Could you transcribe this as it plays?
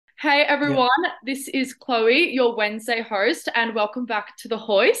Hey Yep. everyone, this is Chloe, your Wednesday host, and welcome back to the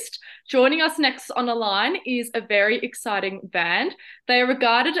Hoist. Joining us next on the line is a very exciting band. They are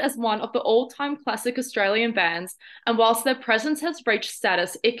regarded as one of the all-time classic Australian bands, and whilst their presence has reached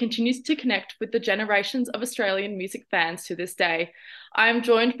status, it continues to connect with the generations of Australian music fans to this day. I am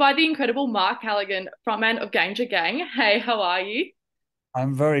joined by the incredible Mark Callaghan, frontman of GANGgajang. Hey, how are you?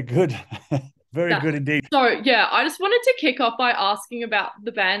 I'm very good. Very That's good indeed. yeah, I just wanted to kick off by asking about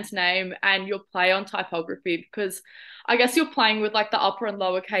the band's name and your play on typography because I guess you're playing with like the upper and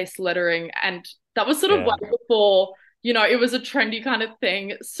lowercase lettering, and that was sort of Yeah. way before, it was a trendy kind of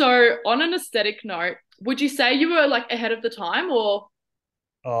thing. So, on an aesthetic note, would you say you were like ahead of the time or?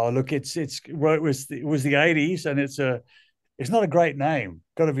 Oh, look, it's well, it was the 80s, and it's not a great name,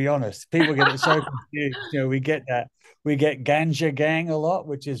 got to be honest. People get it so confused. We get Ganja Gang a lot,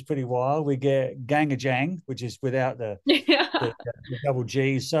 which is pretty wild. We get GANGgajang, which is without the, Yeah. the double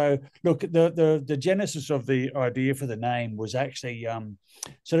G. So look, the genesis of the idea for the name was actually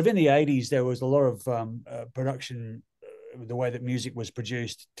sort of in the 80s. There was a lot of production. The way that music was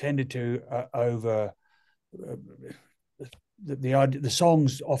produced tended to over uh, the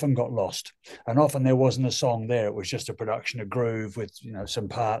songs often got lost, and often there wasn't a song there. It was just a production, a groove with some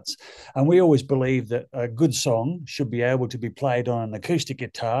parts. And we always believed that a good song should be able to be played on an acoustic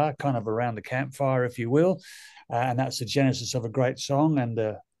guitar, kind of around the campfire, if you will. And that's the genesis of a great song. And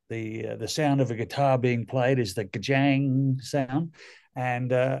the sound of a guitar being played is the gajang sound.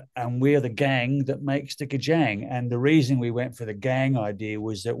 And we're the gang that makes the gajang. And the reason we went for the gang idea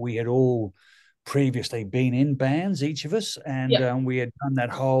was that we had all previously been in bands, each of us, and Yeah. we had done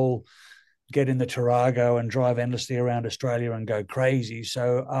that whole get in the Tarago and drive endlessly around Australia and go crazy.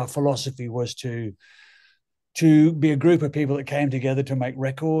 So our philosophy was to be a group of people that came together to make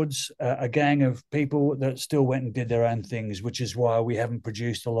records, a gang of people that still went and did their own things, which is why we haven't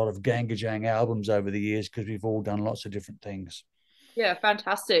produced a lot of GANGgajang albums over the years, because we've all done lots of different things. Yeah,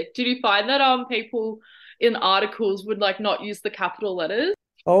 fantastic. Did you find that people in articles would like not use the capital letters?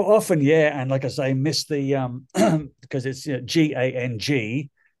 Oh, often, yeah, and like I say, miss the because it's GANG.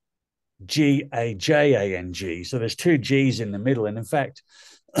 So there's two G's in the middle. And in fact,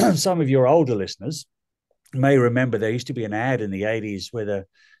 some of your older listeners may remember there used to be an ad in the 80s where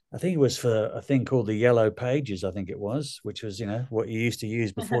I think it was for a thing called the Yellow Pages, I think it was, which was, what you used to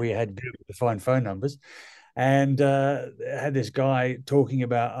use before you had Google to find phone numbers. And had this guy talking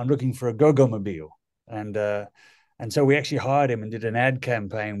about, I'm looking for a go-go-mobile. And and so we actually hired him and did an ad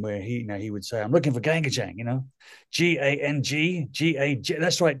campaign where he would say, "I'm looking for GANGgajang," GANGgajang.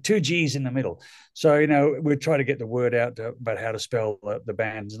 That's right, two G's in the middle. So we'd try to get the word out about how to spell the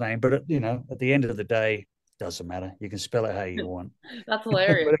band's name, but at the end of the day, doesn't matter. You can spell it how you want. That's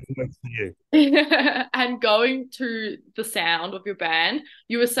hilarious. Whatever works for you. And going to the sound of your band,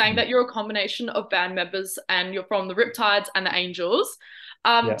 you were saying Mm. that you're a combination of band members and you're from the Riptides and the Angels.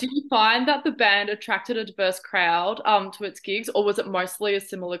 Yeah. Did you find that the band attracted a diverse crowd to its gigs, or was it mostly a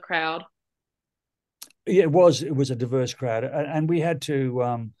similar crowd? Yeah, it was a diverse crowd, and we had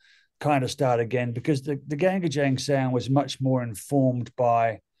to kind of start again because the GANGgajang sound was much more informed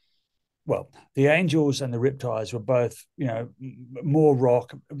by, well, the Angels and the Riptides were both, more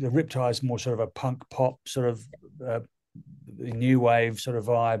rock. The Riptides more sort of a punk pop sort of new wave sort of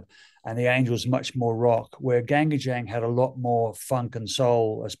vibe, and the Angels much more rock. Where GANGgajang had a lot more funk and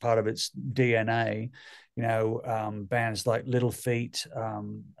soul as part of its DNA. Bands like Little Feat, a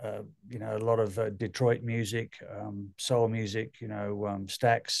lot of Detroit music, soul music,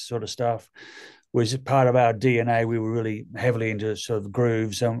 Stax sort of stuff was part of our DNA. We were really heavily into sort of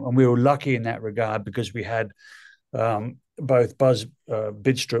grooves, and we were lucky in that regard because we had both Buzz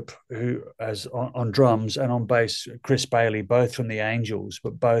Bidstrup, who as on drums, and on bass Chris Bailey, both from the Angels,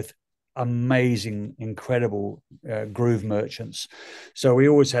 but both amazing, incredible groove merchants. So we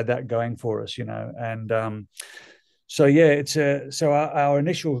always had that going for us, and so yeah, so our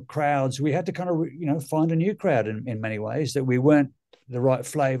initial crowds, we had to kind of find a new crowd in many ways, that we weren't the right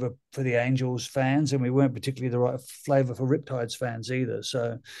flavor for the Angels fans, and we weren't particularly the right flavor for Riptides fans either.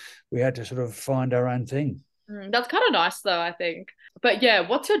 So we had to sort of find our own thing. That's kind of nice, though, I think. But yeah,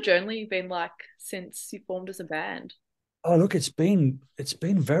 what's your journey been like since you formed as a band? Oh, look, it's been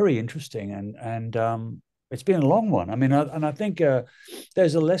very interesting, and it's been a long one. I mean, I think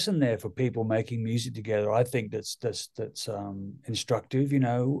there's a lesson there for people making music together. I think that's instructive.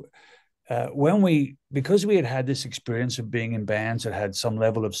 When because we had this experience of being in bands that had some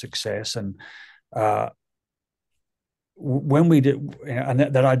level of success, and uh, when we did, and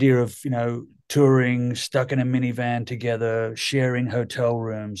that idea of touring, stuck in a minivan together, sharing hotel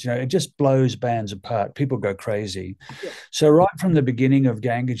rooms. It just blows bands apart. People go crazy. Yeah. So right from the beginning of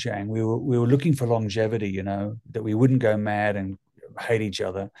GANGgajang, we were looking for longevity. That we wouldn't go mad and hate each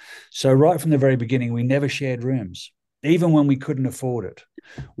other. So right from the very beginning, we never shared rooms, even when we couldn't afford it.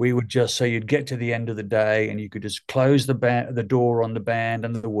 We would just, so you'd get to the end of the day and you could just close the door on the band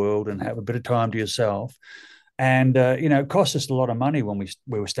and the world and have a bit of time to yourself. And it cost us a lot of money when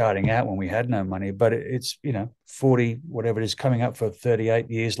we were starting out, when we had no money. But it's 40, whatever it is, coming up for 38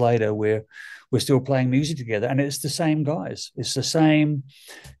 years later, we're still playing music together, and it's the same guys. It's the same,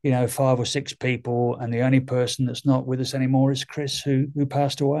 5 or 6 people, and the only person that's not with us anymore is Chris, who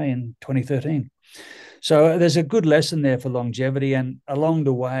passed away in 2013. So there's a good lesson there for longevity, and along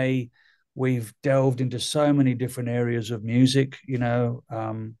the way, we've delved into so many different areas of music.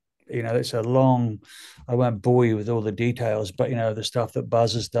 It's a long, I won't bore you with all the details, but the stuff that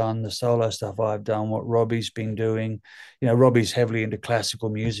Buzz has done, the solo stuff I've done, what Robbie's been doing. Robbie's heavily into classical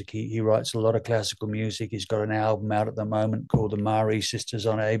music. He writes a lot of classical music. He's got an album out at the moment called the Mari Sisters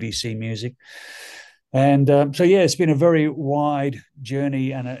on ABC Music. And so yeah, it's been a very wide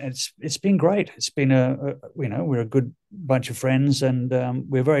journey, and it's been great. It's been we're a good bunch of friends, and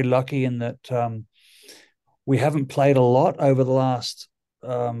we're very lucky in that we haven't played a lot over the last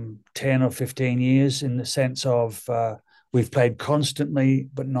 10 or 15 years, in the sense of we've played constantly,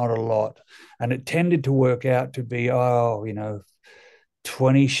 but not a lot. And it tended to work out to be,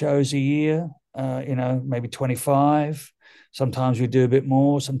 20 shows a year, maybe 25. Sometimes we do a bit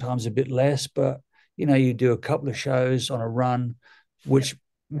more, sometimes a bit less, but, you do a couple of shows on a run, which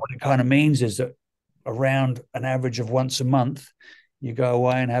what it kind of means is that around an average of once a month, you go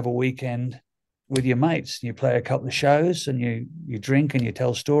away and have a weekend with your mates. You play a couple of shows and you drink and you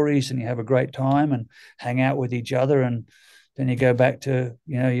tell stories and you have a great time and hang out with each other, and then you go back to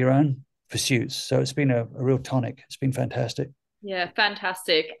your own pursuits. So it's been a real tonic. It's been fantastic. Yeah,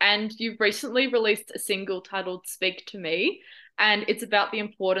 fantastic. And you've recently released a single titled Speak to Me, and it's about the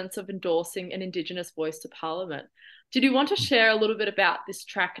importance of endorsing an Indigenous voice to Parliament. Did you want to share a little bit about this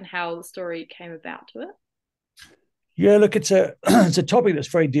track and how the story came about to it? Yeah, look, it's a it's a topic that's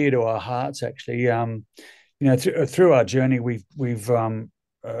very dear to our hearts. Actually, through our journey, we've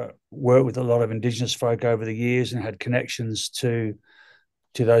worked with a lot of Indigenous folk over the years and had connections to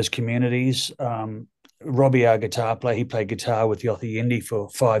those communities. Robbie, our guitar player, he played guitar with Yothu Yindi for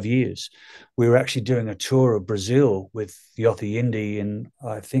 5 years. We were actually doing a tour of Brazil with Yothu Yindi in,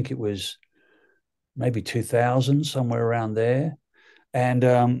 I think it was maybe 2000, somewhere around there.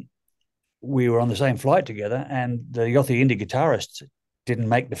 And we were on the same flight together, and the Yothu Yindi guitarist didn't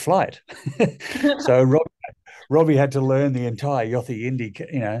make the flight. So Robbie had to learn the entire Yothu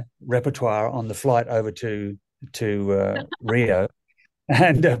Yindi, repertoire on the flight over to Rio,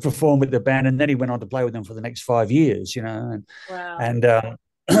 and perform with the band. And then he went on to play with them for the next 5 years, Wow. and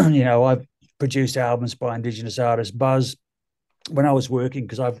I've produced albums by Indigenous artists. Buzz, when I was working,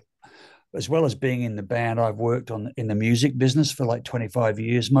 because as well as being in the band, I've worked in the music business for like 25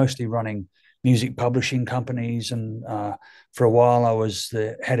 years, mostly running music publishing companies. And for a while, I was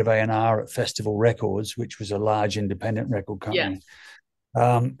the head of A&R at Festival Records, which was a large independent record company.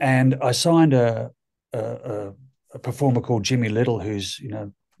 And I signed a performer called Jimmy Little, who's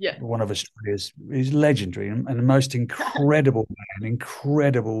one of Australia's, he's legendary and the most incredible man,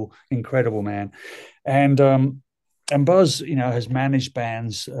 incredible man. And Buzz, has managed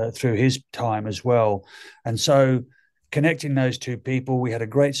bands through his time as well. And so connecting those two people, we had a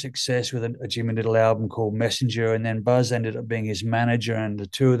great success with a Jimmy Little album called Messenger. And then Buzz ended up being his manager, and the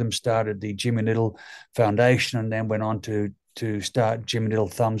two of them started the Jimmy Little Foundation, and then went on to start Jimmy Little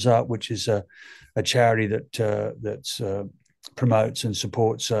Thumbs Up, which is a charity that promotes and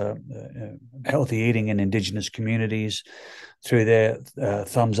supports healthy eating in Indigenous communities through their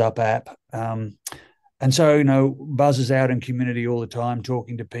Thumbs Up app. And so, Buzz is out in community all the time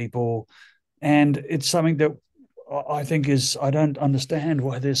talking to people. And it's something that I think I don't understand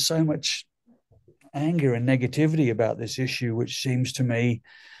why there's so much anger and negativity about this issue, which seems to me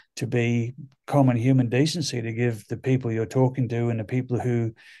to be common human decency, to give the people you're talking to and the people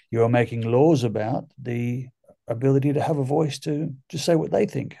who you are making laws about the ability to have a voice to say what they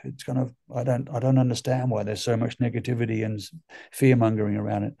think. It's kind of, I don't understand why there's so much negativity and fear mongering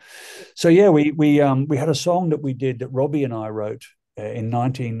around it. So yeah, we had a song that we did that Robbie and I wrote in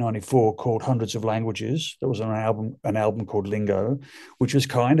 1994 called Hundreds of Languages. There was an album called Lingo, which was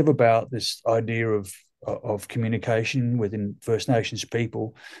kind of about this idea of communication within First Nations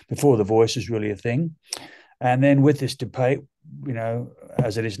people before the voice is really a thing. And then with this debate you know,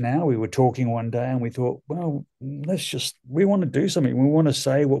 as it is now, we were talking one day and we thought, well, we want to do something. We want to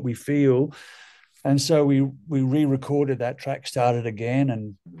say what we feel. And so we re-recorded that track, started again,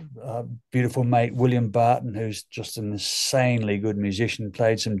 and beautiful mate William Barton, who's just an insanely good musician,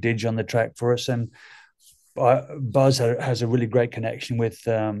 played some didge on the track for us. And Buzz has a really great connection with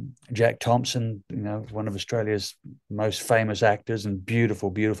Jack Thompson, you know, one of Australia's most famous actors and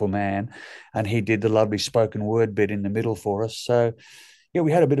beautiful, beautiful man. And he did the lovely spoken word bit in the middle for us. So, yeah,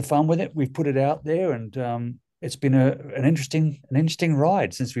 we had a bit of fun with it. We've put it out there, and it's been an interesting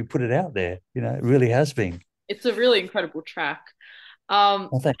ride since we put it out there. You know, it really has been. It's a really incredible track. I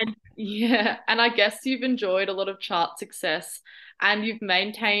think. And yeah, and I guess you've enjoyed a lot of chart success and you've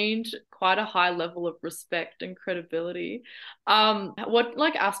maintained quite a high level of respect and credibility. What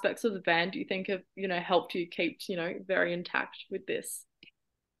like aspects of the band do you think have, helped you keep, very intact with this?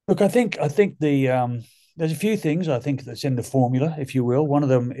 Look, I think there's a few things I think that's in the formula, if you will. One of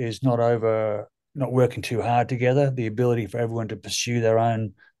them is not working too hard together, the ability for everyone to pursue their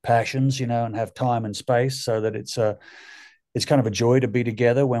own passions, you know, and have time and space so that it's kind of a joy to be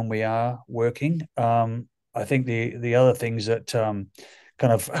together when we are working. I think the other things that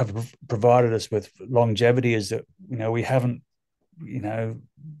kind of have provided us with longevity is that you know we haven't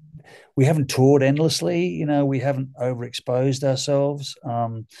toured endlessly. You know, we haven't overexposed ourselves,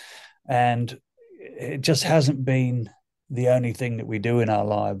 and it just hasn't been the only thing that we do in our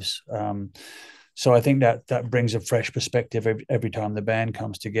lives. So I think that brings a fresh perspective every time the band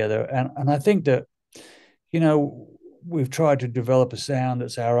comes together, and I think that you know we've tried to develop a sound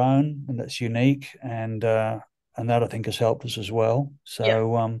that's our own and that's unique, and that I think has helped us as well. Yeah.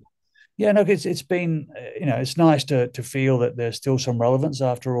 So yeah, no, it's been it's nice to feel that there's still some relevance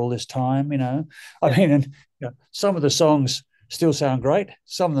after all this time. You know, I Yeah. mean, and some of the songs still sound great.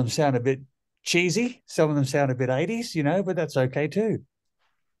 Some of them sound a bit cheesy. Some of them sound a bit 80s. You know, but that's okay too.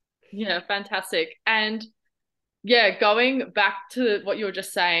 Yeah, fantastic. And yeah, going back to what you were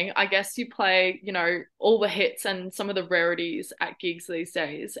just saying, I guess you play, all the hits and some of the rarities at gigs these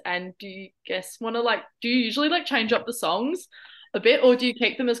days. And do you usually like change up the songs a bit, or do you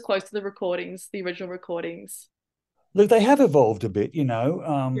keep them as close to the recordings, the original recordings? Look, they have evolved a bit,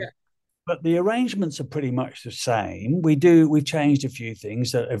 Yeah. but the arrangements are pretty much the same. We've changed a few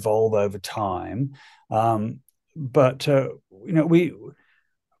things that evolve over time, but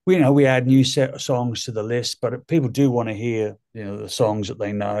we add new set of songs to the list, but people do want to hear the songs that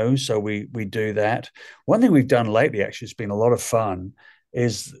they know, so we do that. One thing we've done lately, actually, it's been a lot of fun,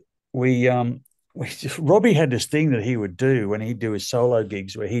 is we Robbie had this thing that he would do when he'd do his solo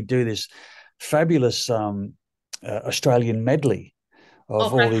gigs, where he'd do this fabulous Australian medley Oh,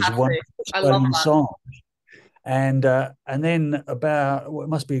 of all these fantastic. wonderful I love Australian that. songs. And then about it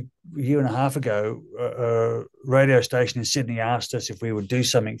must be a year and a half ago, a radio station in Sydney asked us if we would do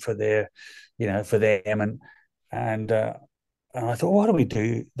something for for them, and and I thought, why don't we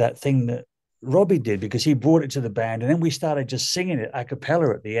do that thing that Robbie did, because he brought it to the band, and then we started just singing it a cappella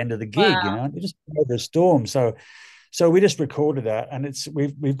at the end of the gig, Wow. it just over a storm. So we just recorded that, and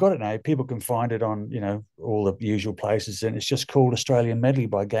we've got it now. People can find it on all the usual places, and it's just called Australian Medley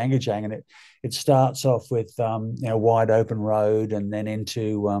by GANGgajang, and it starts off with Wide Open Road, and then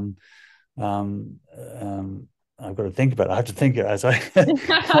into I've got to think about it. I have to think it as I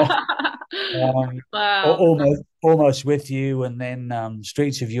um, Wow. almost with you, and then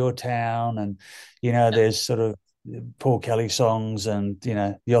Streets of Your Town, and there's sort of Paul Kelly songs, and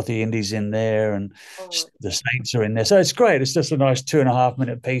the Aussie Indies in there, and Oh, the Saints are in there. So it's great. It's just a nice 2.5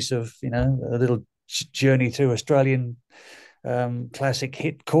 minute piece of a little journey through Australian classic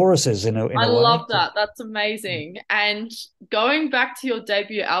hit choruses in I a way. love that. That's amazing. And going back to your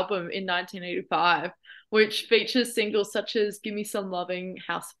debut album in 1985, which features singles such as Give Me Some Loving,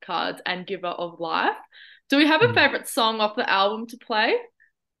 House of Cards, and Giver of Life, do we have a Mm. favorite song off the album to play?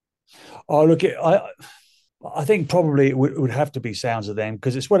 Oh, look, I think probably it would have to be Sounds of Them,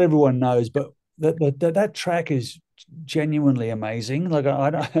 because it's what everyone knows. But that track is genuinely amazing. Like I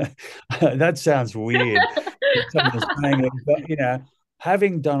don't, that sounds weird. Someone's saying it, but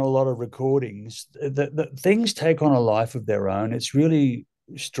having done a lot of recordings, that things take on a life of their own. It's really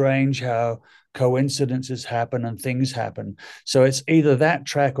strange how coincidences happen and things happen. So it's either that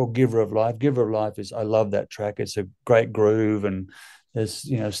track or Giver of Life. Giver of Life is, I love that track. It's a great groove, and there's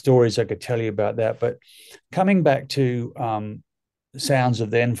stories I could tell you about that. But coming back to Sounds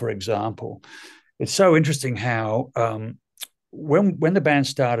of Then, for example, it's so interesting how when the band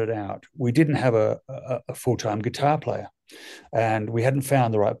started out, we didn't have a full-time guitar player, and we hadn't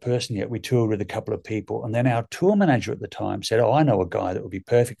found the right person yet. We toured with a couple of people, and then our tour manager at the time said, "Oh, I know a guy that would be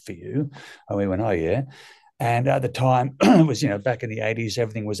perfect for you." And we went, "Oh yeah." And at the time, it was, back in the 80s,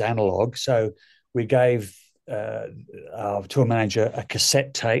 everything was analog. So we gave our tour manager a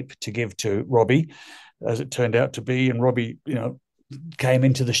cassette tape to give to Robbie, as it turned out to be. And Robbie, came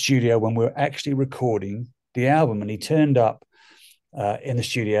into the studio when we were actually recording the album. And he turned up in the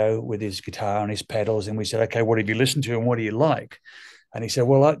studio with his guitar and his pedals. And we said, okay, what have you listened to and what do you like? And he said,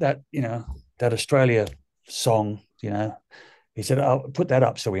 well, like that, that Australia song, he said, I'll put that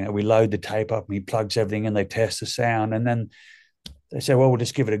up. So we load the tape up and he plugs everything in, they test the sound. And then they said, well, we'll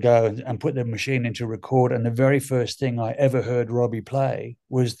just give it a go and put the machine into record. And the very first thing I ever heard Robbie play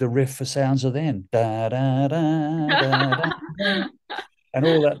was the riff for Sounds of Then. Da, da, da, da, da, da. And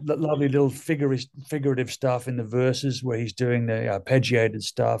all that lovely little figurative stuff in the verses where he's doing the arpeggiated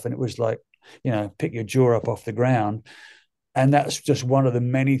stuff. And it was like, pick your jaw up off the ground. And that's just one of the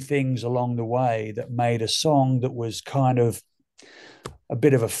many things along the way that made a song that was kind of a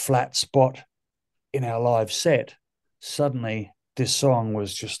bit of a flat spot in our live set. Suddenly, this song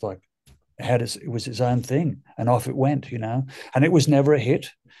was just like it was its own thing, and off it went, And it was never a hit.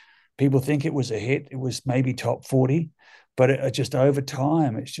 People think it was a hit. It was maybe top 40, but it just over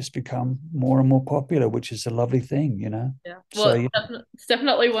time, it's just become more and more popular, which is a lovely thing. Yeah. Well, So yeah. it's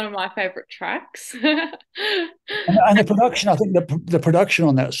definitely one of my favorite tracks. And the production, I think the production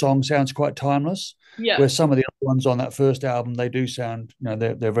on that song sounds quite timeless. Yeah. Where some of the other ones on that first album, they do sound,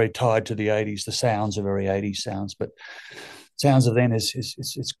 they're very tied to the 80s. The sounds are very 80s sounds, but Sounds of Then is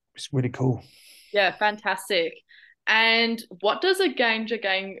it's really cool. Yeah, fantastic. And what does a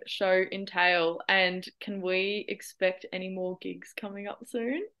GANGgajang show entail? And can we expect any more gigs coming up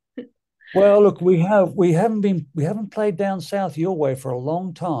soon? Well, look, we haven't played down south your way for a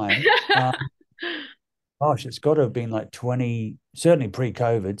long time. Gosh, it's got to have been like 20, certainly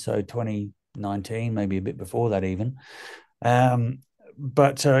pre-COVID, so 2019, maybe a bit before that even. Um,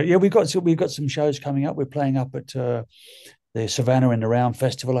 but yeah, we've got some shows coming up. We're playing up at the Savannah and Around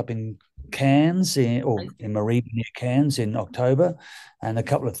Festival up in Cairns, or in Marie near Cairns in October, and a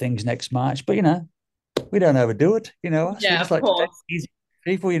couple of things next March. But we don't overdo it. Us. We Yeah, just of like to take course. it easy,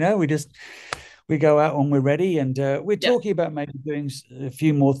 people. We go out when we're ready, and we're Yeah, talking about maybe doing a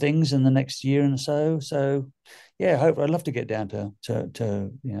few more things in the next year and so. So, yeah, I'd love to get down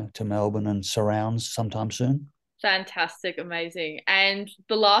to Melbourne and surrounds sometime soon. fantastic, amazing. And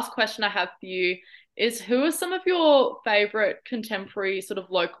the last question I have for you is who are some of your favorite contemporary sort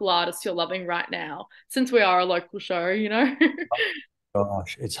of local artists you're loving right now? Since we are a local show.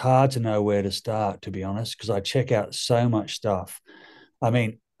 Gosh, it's hard to know where to start, to be honest, because I check out so much stuff. I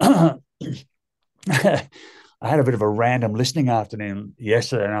mean, I had a bit of a random listening afternoon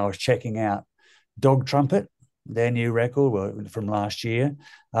yesterday, and I was checking out Dog Trumpet, their new record from last year.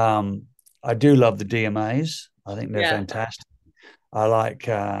 I do love the DMAs. I think they're Yeah. fantastic. I like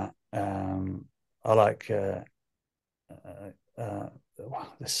I like there's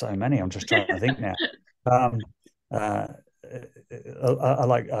so many. I'm just trying to think now. Um, uh, I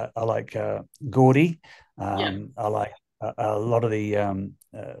like Gordy. Yeah. I like a lot of the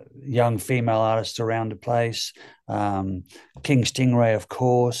young female artists around the place. King Stingray, of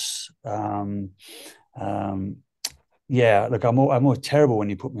course. Um, yeah, look, I'm always terrible when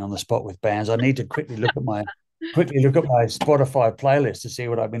you put me on the spot with bands. I need to quickly look at my Spotify playlist to see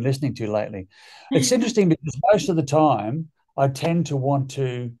what I've been listening to lately. It's interesting because most of the time I tend to want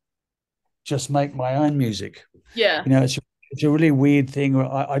to just make my own music. Yeah. It's a really weird thing.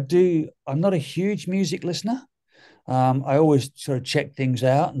 I'm not a huge music listener. I always sort of check things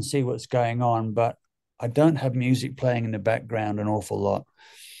out and see what's going on, but I don't have music playing in the background an awful lot.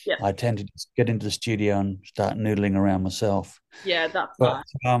 Yeah. I tend to just get into the studio and start noodling around myself. Yeah, that's But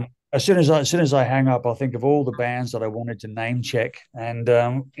nice. as soon as I hang up, I'll think of all the bands that I wanted to name check, and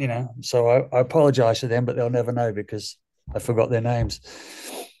so I apologize to them, but they'll never know because I forgot their names.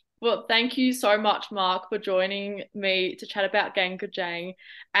 Well, thank you so much, Mark, for joining me to chat about GANGgajang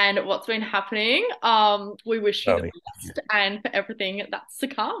and what's been happening. We wish you the Chloe, best and for everything that's to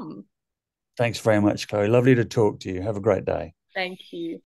come. thanks very much, Chloe. Lovely to talk to you. Have a great day. Thank you.